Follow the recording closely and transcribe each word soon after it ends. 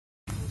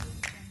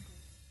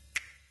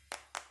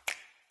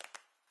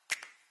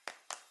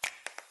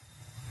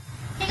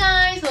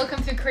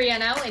welcome to Korea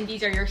Now, and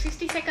these are your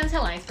 60 seconds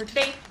headlines for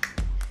today.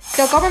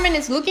 The government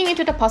is looking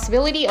into the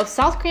possibility of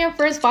South Korean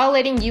firms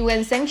violating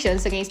UN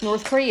sanctions against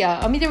North Korea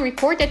amid a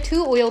report that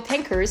 2 oil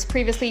tankers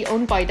previously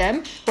owned by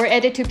them were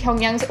added to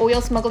Pyongyang's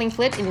oil smuggling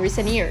fleet in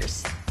recent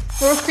years.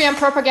 North Korean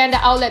propaganda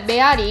outlet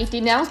Beari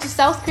denounced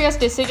South Korea's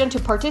decision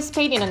to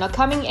participate in an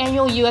upcoming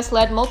annual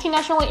US-led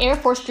multinational Air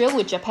Force drill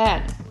with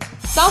Japan.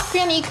 South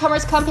Korean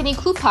e-commerce company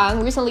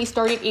Coupang recently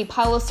started a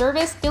pilot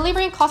service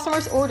delivering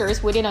customers'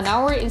 orders within an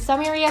hour in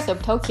some areas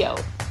of Tokyo.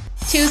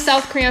 2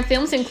 South Korean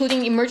films,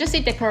 including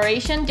Emergency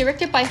Declaration,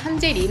 directed by Han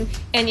Jae-rim,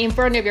 and In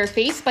Front of Your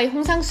Face by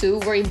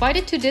Sang-soo, were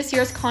invited to this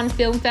year's Cannes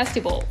Film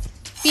Festival.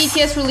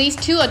 BTS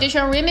released 2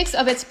 additional remixes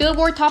of its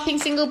Billboard-topping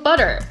single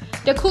Butter.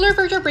 The cooler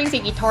version brings a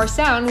guitar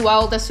sound,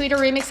 while the sweeter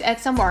remix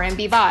adds some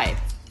R&B vibe.